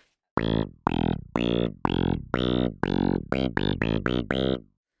 Gina.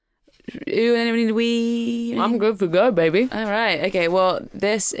 I'm good for go, baby. All right. Okay, well,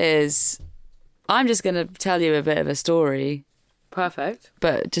 I'm just going to tell you a bit of a story. Perfect.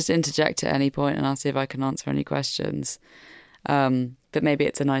 But just interject at any point and I'll see if I can answer any questions. But maybe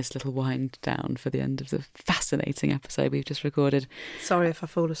it's a nice little wind down for the end of the fascinating episode we've just recorded. Sorry if I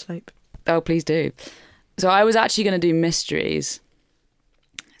fall asleep. Oh, please do. So I was actually going to do mysteries.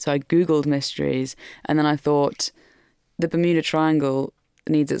 So I Googled mysteries, and then I thought the Bermuda Triangle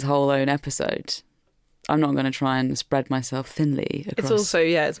needs its whole own episode. I'm not going to try and spread myself thinly across. It's also,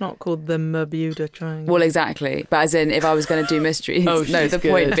 it's not called the Bermuda Triangle. Well, exactly. But as in, if I was going to do mysteries... Oh, no, the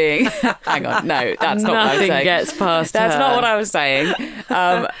good. point being... Hang on, no, that's not what I was saying. Nothing gets past That's her. not what I was saying.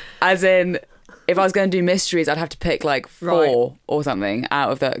 As in, if I was going to do mysteries, I'd have to pick like 4 or something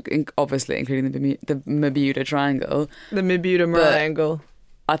out of that, obviously including the Bermuda Triangle. The Bermuda Triangle.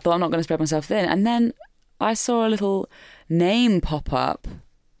 I thought, I'm not going to spread myself thin. And then I saw a little name pop up,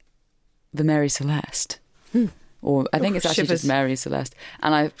 the Mary Celeste. Or I think it's actually just Mary Celeste.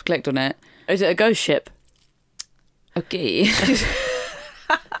 And I clicked on it. Is it a ghost ship? Okay. She's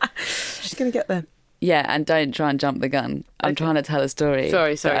going to get there. Yeah, and don't try and jump the gun. I'm trying to tell a story.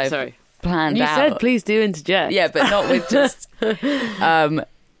 Sorry. Planned You out. said please do interject. Yeah, but not with just... and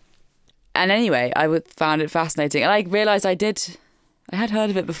anyway, I found it fascinating. And I realised I had heard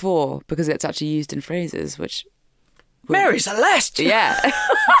of it before because it's actually used in phrases, which... Mary Celeste! Yeah.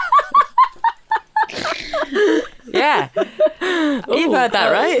 Yeah. You've heard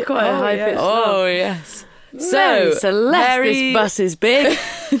that, right? Quite a high pitch. Oh, yes. So, Celeste, this bus is big.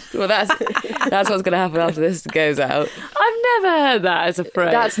 Well, that's what's going to happen after this goes out. I've never heard that as a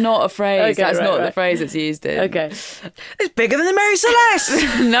phrase. That's not a phrase. Okay, that's not right. the phrase it's used in. Okay. It's bigger than the Mary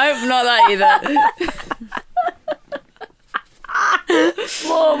Celeste! Nope, not that either.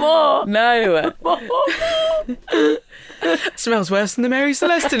 More. No. Smells worse than the Mary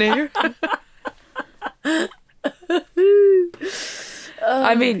Celeste in here.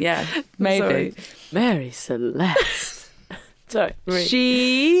 I mean, yeah, maybe. Sorry. Mary Celeste. Sorry.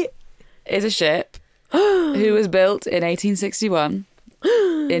 She is a ship who was built in 1861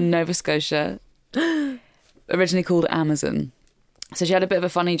 in Nova Scotia, originally called Amazon. So she had a bit of a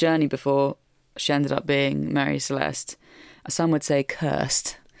funny journey before she ended up being Mary Celeste. Some would say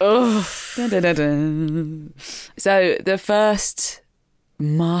cursed. Oh. Dun, dun, dun, dun. So the first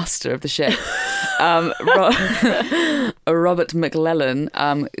master of the ship, Robert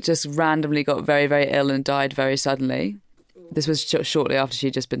McLellan, just randomly got very, very ill and died very suddenly. This was shortly after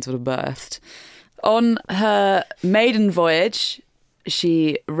she'd just been sort of birthed. On her maiden voyage,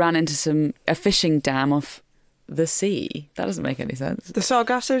 she ran into a fishing dam off the sea. That doesn't make any sense. The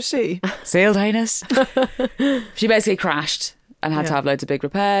Sargasso Sea. Sailed heinous. She basically crashed and had to have loads of big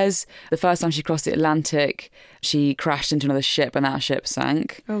repairs. The first time she crossed the Atlantic, she crashed into another ship and that ship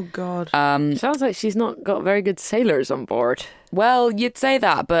sank. Oh, God. Sounds like she's not got very good sailors on board. Well, you'd say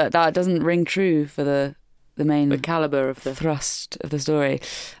that, but that doesn't ring true for the main caliber of the thrust of the story.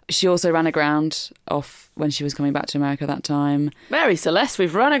 She also ran aground off when she was coming back to America that time. Mary Celeste,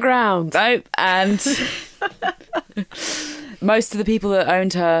 we've run aground. Nope. And most of the people that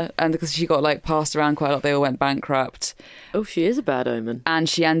owned her, and because she got like passed around quite a lot, they all went bankrupt. Oh, she is a bad omen. And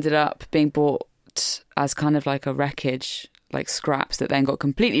she ended up being bought as kind of like a wreckage, like scraps that then got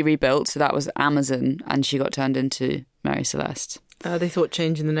completely rebuilt. So that was Amazon, and she got turned into Mary Celeste. They thought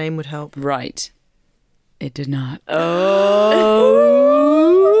changing the name would help. Right. It did not. Oh.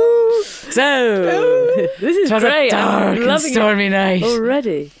 So, this is was great. a dark I'm and loving stormy night. it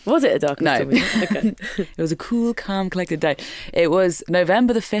already. Was it a dark and No. stormy night? Okay. It was a cool, calm, collected day. It was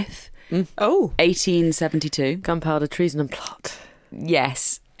November the 5th, Oh. 1872. Gunpowder, treason and plot.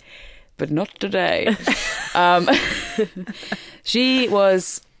 Yes, but not today. She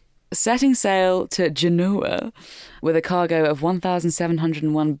was setting sail to Genoa with a cargo of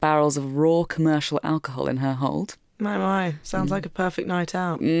 1,701 barrels of raw commercial alcohol in her hold. My. Sounds like a perfect night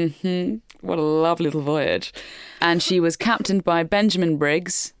out. What a lovely little voyage. And she was captained by Benjamin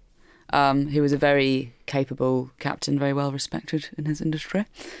Briggs, who was a very capable captain, very well respected in his industry,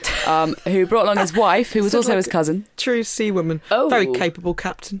 who brought along his wife, who was also his cousin. True seawoman. Oh. Very capable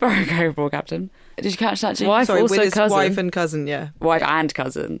captain. Very capable captain. Did you catch that, Jean? Wife Sorry, also with his cousin. wife and cousin, yeah. Wife and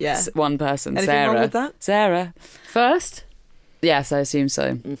cousin. Yeah. One person, Anything Sarah. wrong with that? Sarah. First? Yes, I assume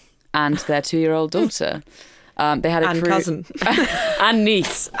so. And their 2-year-old daughter. They had a And crew... cousin. And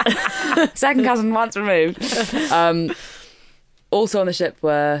niece. Second cousin once removed. Also on the ship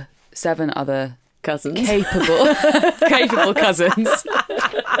were 7 other Cousins. capable cousins.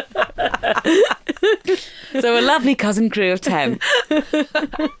 So a lovely cousin crew of 10.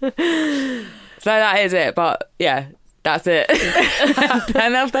 So that is it. But yeah, that's it.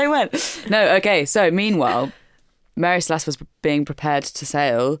 And off they went. No, okay. So meanwhile, Mary Celeste was being prepared to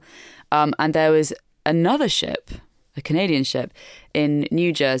sail, and there was another ship, a Canadian ship, in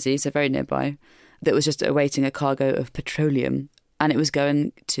New Jersey, so very nearby, that was just awaiting a cargo of petroleum, and it was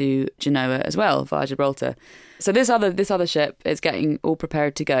going to Genoa as well via Gibraltar. So this other ship is getting all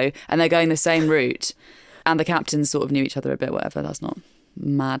prepared to go, and they're going the same route, and the captains sort of knew each other a bit. Whatever, that's not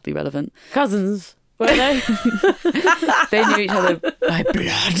madly relevant. Cousins. Were they? They knew each other by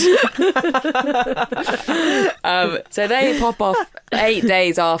blood. So they pop off 8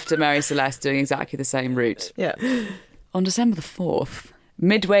 days after Mary Celeste, doing exactly the same route. Yeah. On December the 4th,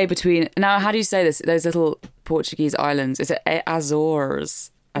 midway between... Now, how do you say this? Those little Portuguese islands. Is it Azores?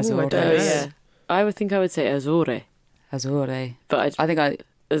 Ooh, I don't know. Yeah. I would think I would say Azore. Azore. But I think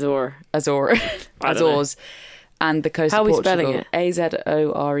Azore. Azore. I don't know. Azores. And the coast How of are we Portugal. spelling it?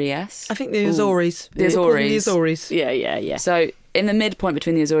 Azores. I think the Azores. The They call them The Azores. Azores. Yeah. So in the midpoint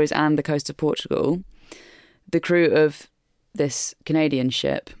between the Azores and the coast of Portugal, the crew of this Canadian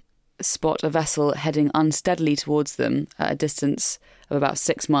ship spot a vessel heading unsteadily towards them at a distance of about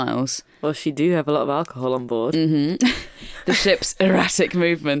 6 miles. Well, she do have a lot of alcohol on board. The ship's erratic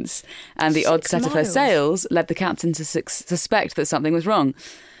movements and the odd 6 set of her miles. sails led the captain to suspect that something was wrong.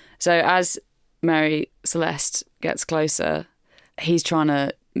 So as Mary Celeste gets closer, he's trying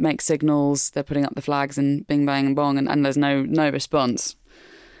to make signals. They're putting up the flags and bing, bang and bong, and there's no response.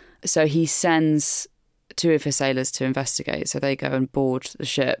 So he sends 2 of his sailors to investigate. So they go and board the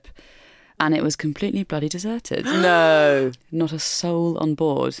ship, and it was completely bloody deserted. No. Not a soul on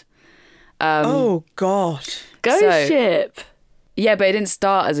board. Oh, God. Ghost So- ship. Yeah, but it didn't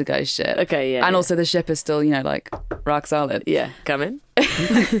start as a ghost ship. Okay, yeah. And yeah. also the ship is still, like, rock solid. Yeah, come in.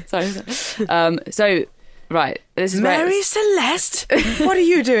 Sorry. So, right. This is where Mary Celeste? What are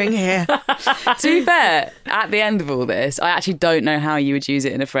you doing here? to be fair, at the end of all this, I actually don't know how you would use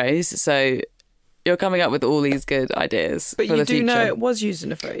it in a phrase. So you're coming up with all these good ideas But for you the do future. know it was used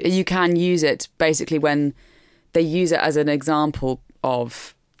in a phrase. You can use it basically when they use it as an example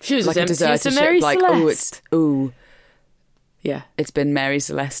of She was like a just empty as deserted a Mary ship. Like, Celeste. yeah, it's been Mary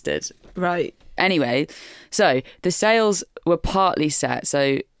Celested. Right. Anyway, so the sails were partly set,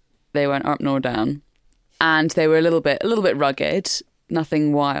 so they weren't up nor down, and they were a little bit rugged,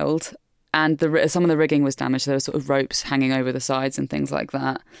 nothing wild, and some of the rigging was damaged. There were sort of ropes hanging over the sides and things like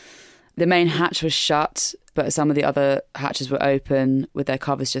that. The main hatch was shut, but some of the other hatches were open with their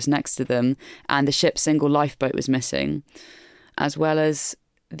covers just next to them, and the ship's single lifeboat was missing, as well as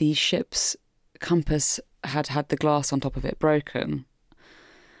the ship's compass had the glass on top of it broken.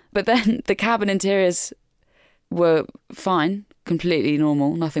 But then the cabin interiors were fine, completely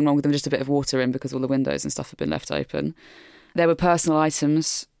normal, nothing wrong with them, just a bit of water in because all the windows and stuff had been left open. There were personal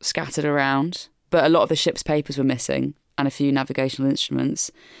items scattered around, but a lot of the ship's papers were missing and a few navigational instruments.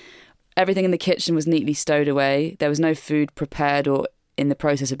 Everything in the kitchen was neatly stowed away. There was no food prepared or in the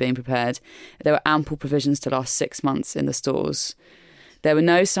process of being prepared. There were ample provisions to last 6 months in the stores. There were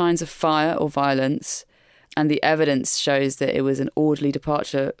no signs of fire or violence, and the evidence shows that it was an orderly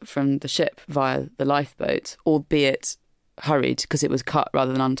departure from the ship via the lifeboat, albeit hurried because it was cut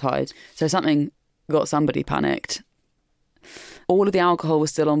rather than untied. So something got somebody panicked. All of the alcohol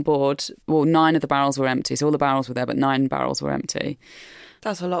was still on board. Well, 9 of the barrels were empty. So all the barrels were there, but 9 barrels were empty.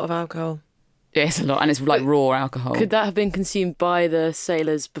 That's a lot of alcohol. Yeah, it's a lot. And it's like raw alcohol. Could that have been consumed by the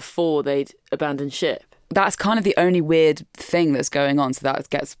sailors before they'd abandoned ship? That's kind of the only weird thing that's going on. So that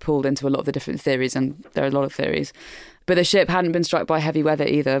gets pulled into a lot of the different theories, and there are a lot of theories. But the ship hadn't been struck by heavy weather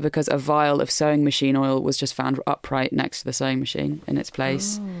either, because a vial of sewing machine oil was just found upright next to the sewing machine in its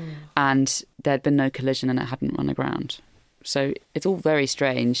place. And there'd been no collision and it hadn't run aground. So it's all very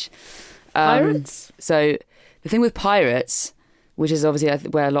strange. Pirates? So the thing with pirates, which is obviously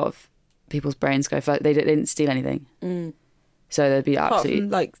where a lot of people's brains go, they didn't steal anything. So there'd be Apart absolutely... from,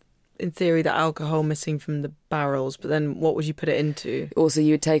 like, in theory, the alcohol missing from the barrels, but then what would you put it into? Also,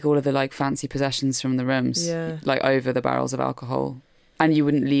 you would take all of the like fancy possessions from the rooms, like over the barrels of alcohol, and you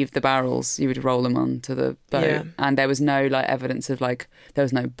wouldn't leave the barrels. You would roll them onto the boat, and there was no like evidence of like there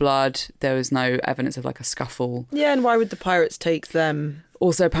was no blood, there was no evidence of like a scuffle. Yeah, and why would the pirates take them?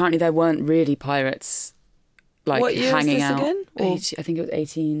 Also, apparently there weren't really pirates like what year hanging was this out. Again? I think it was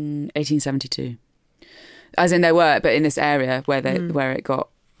 1872. As in there were, but in this area where where it got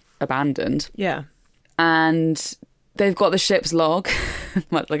abandoned. Yeah. And they've got the ship's log,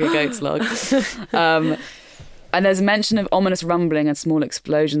 much like a goat's log. And there's a mention of ominous rumbling and small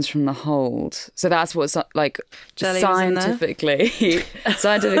explosions from the hold. So that's what's like Jelly scientifically,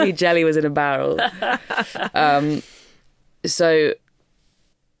 jelly was in a barrel. So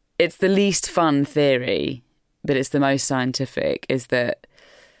it's the least fun theory, but it's the most scientific, is that,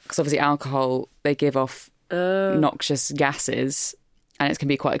 because obviously alcohol, they give off noxious gases, and it can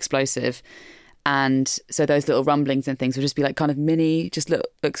be quite explosive. And so those little rumblings and things would just be like kind of mini, just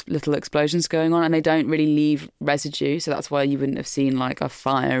little explosions going on, and they don't really leave residue. So that's why you wouldn't have seen like a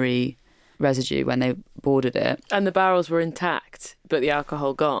fiery residue when they boarded it. And the barrels were intact, but the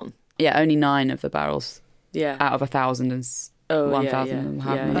alcohol gone. Yeah, only 9 of the barrels out of 1,000 and 1,000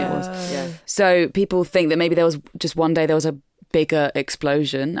 however many it was. Yeah. So people think that maybe there was just one day there was a bigger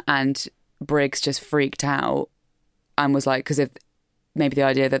explosion and Briggs just freaked out and was like, because if maybe the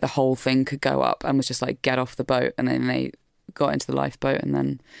idea that the whole thing could go up, and was just like, get off the boat, and then they got into the lifeboat and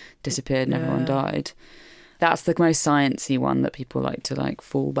then disappeared and everyone died. That's the most sciencey one that people like to like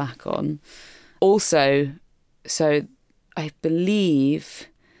fall back on. Also, so I believe,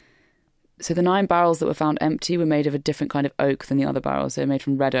 so the 9 barrels that were found empty were made of a different kind of oak than the other barrels. They were made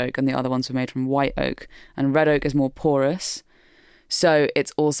from red oak, and the other ones were made from white oak. And red oak is more porous, so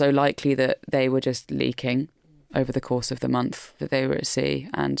it's also likely that they were just leaking over the course of the month that they were at sea,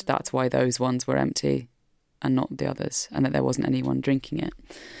 and that's why those ones were empty and not the others, and that there wasn't anyone drinking it.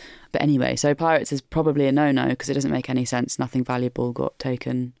 But anyway, so pirates is probably a no-no, because it doesn't make any sense. Nothing valuable got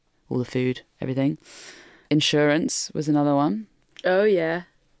taken, all the food, everything. Insurance was another one. Oh, yeah.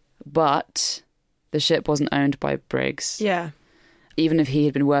 But the ship wasn't owned by Briggs. Yeah. Even if he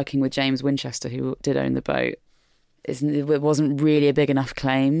had been working with James Winchester, who did own the boat, it wasn't really a big enough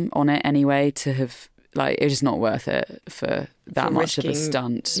claim on it anyway to have... Like, it was just not worth it for that much of a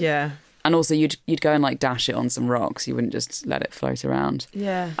stunt. Yeah. And also, you'd go and, like, dash it on some rocks. You wouldn't just let it float around.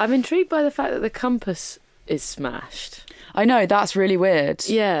 Yeah. I'm intrigued by the fact that the compass is smashed. I know, that's really weird.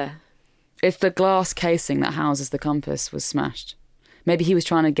 Yeah. If the glass casing that houses the compass was smashed. Maybe he was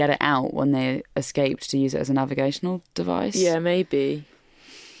trying to get it out when they escaped to use it as a navigational device. Yeah, maybe.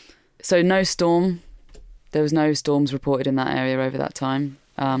 So no storm. There was no storms reported in that area over that time.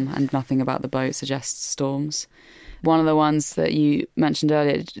 And nothing about the boat suggests storms. One of the ones that you mentioned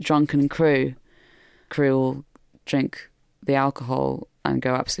earlier, drunken crew. Crew will drink the alcohol and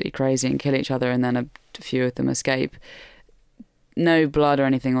go absolutely crazy and kill each other, and then a few of them escape. No blood or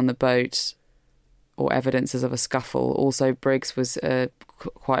anything on the boat or evidences of a scuffle. Also, Briggs was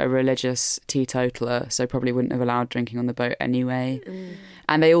quite a religious teetotaler, so probably wouldn't have allowed drinking on the boat anyway.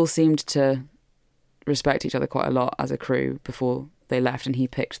 And they all seemed to respect each other quite a lot as a crew before they left, and he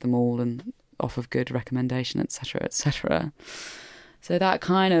picked them all and off of good recommendation, etc., etc. So that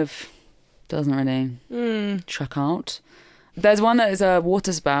kind of doesn't really check out. There's one that is a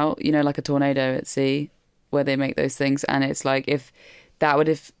water spout, you know, like a tornado at sea, where they make those things, and it's like if that would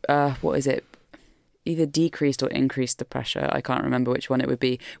have either decreased or increased the pressure, I can't remember which one it would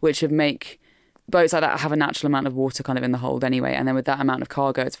be, which would make boats like that have a natural amount of water kind of in the hold anyway, and then with that amount of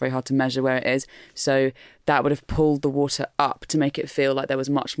cargo it's very hard to measure where it is, so that would have pulled the water up to make it feel like there was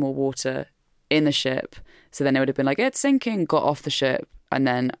much more water in the ship. So then it would have been like, it's sinking, got off the ship, and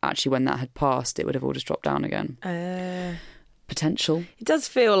then actually when that had passed it would have all just dropped down again. Potential. It does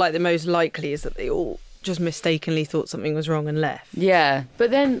feel like the most likely is that they all just mistakenly thought something was wrong and left. Yeah, but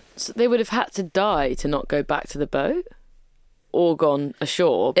then they would have had to die to not go back to the boat, or gone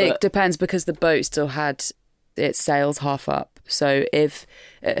ashore. But... It depends, because the boat still had its sails half up, So if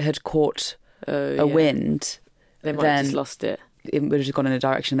it had caught a wind, they might then have just lost it. It would have just gone in a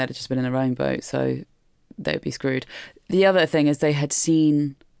direction, they'd have just been in a rowboat, so they would be screwed. The other thing is they had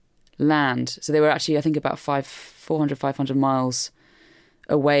seen land. So they were actually, I think, about 500 miles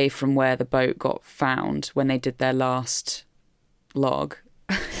away from where the boat got found when they did their last log.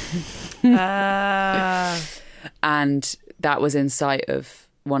 And that was in sight of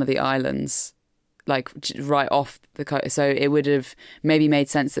one of the islands, like right off the coast. So it would have maybe made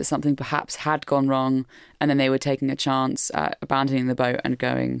sense that something perhaps had gone wrong, and then they were taking a chance at abandoning the boat and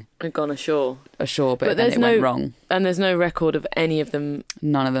going And gone ashore. But then it went wrong. And there's no record of any of them.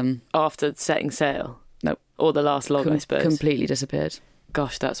 None of them. After setting sail. Nope. Or the last log, I suppose. Completely disappeared.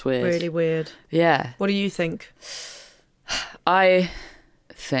 Gosh, that's weird. Really weird. Yeah. What do you think? I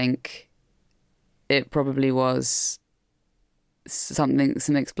think it probably was some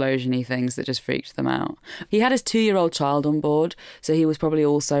explosion-y things that just freaked them out. He had his 2-year-old child on board, so he was probably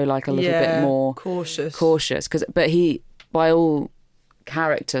also like a little bit more cautious. But he, by all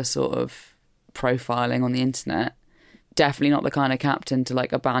character sort of profiling on the internet, definitely not the kind of captain to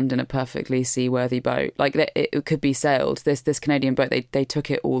like abandon a perfectly seaworthy boat. Like it could be sailed. This Canadian boat, they took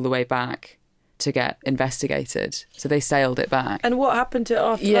it all the way back to get investigated, so they sailed it back. And what happened to it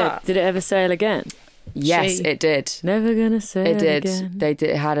after that? Did it ever sail again? Yes, it did. Never gonna sail It did. again. They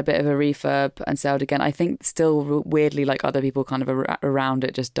did. It had a bit of a refurb and sailed again. I think still weirdly, like other people kind of around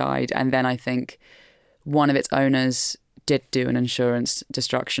it just died. And then I think one of its owners did do an insurance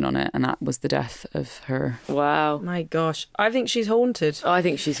destruction on it, and that was the death of her. Wow. My gosh. I think she's haunted. I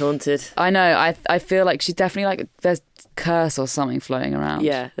think she's haunted. I know. I feel like she's definitely like there's curse or something floating around.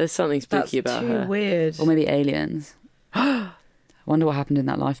 Yeah, there's something spooky about her. That's too weird. Or maybe aliens. I wonder what happened in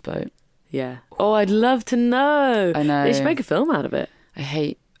that lifeboat. Yeah. Oh, I'd love to know. I know. They should make a film out of it.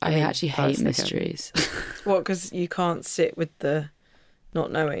 I actually hate mysteries. What, because you can't sit with the not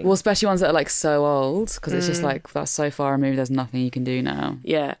knowing? Well, especially ones that are like so old, because it's just like that's so far removed, there's nothing you can do now.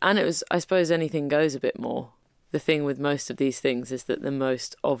 Yeah, and it was, I suppose anything goes a bit more. The thing with most of these things is that the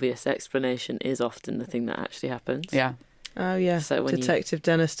most obvious explanation is often the thing that actually happens. Yeah. Oh, yeah. So when Detective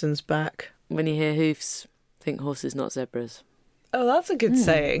Deniston's back. When you hear hoofs, think horses, not zebras. Oh, that's a good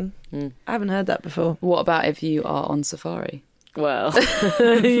saying. I haven't heard that before. What about if you are on safari? Well,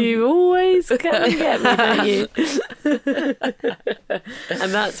 you always come and get me, don't you?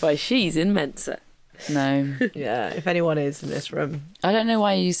 And that's why she's in Mensa. No. Yeah, if anyone is in this room. I don't know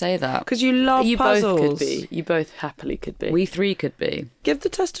why you say that. Because you love puzzles. Both could be. You both happily could be. We 3 could be. Give the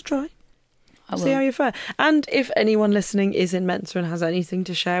test a try. I will. See how you fare. And if anyone listening is in Mensa and has anything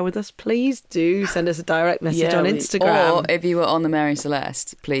to share with us, please do send us a direct message on Instagram. Or if you were on the Mary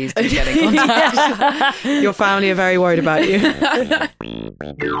Celeste, please do get in contact. Your family are very worried about you.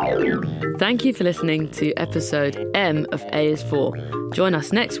 Thank you for listening to episode M of A is 4. Join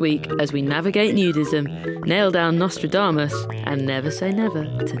us next week as we navigate nudism, nail down Nostradamus, and never say never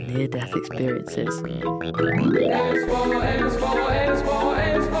to near-death experiences. A is 4, A is 4, A is 4.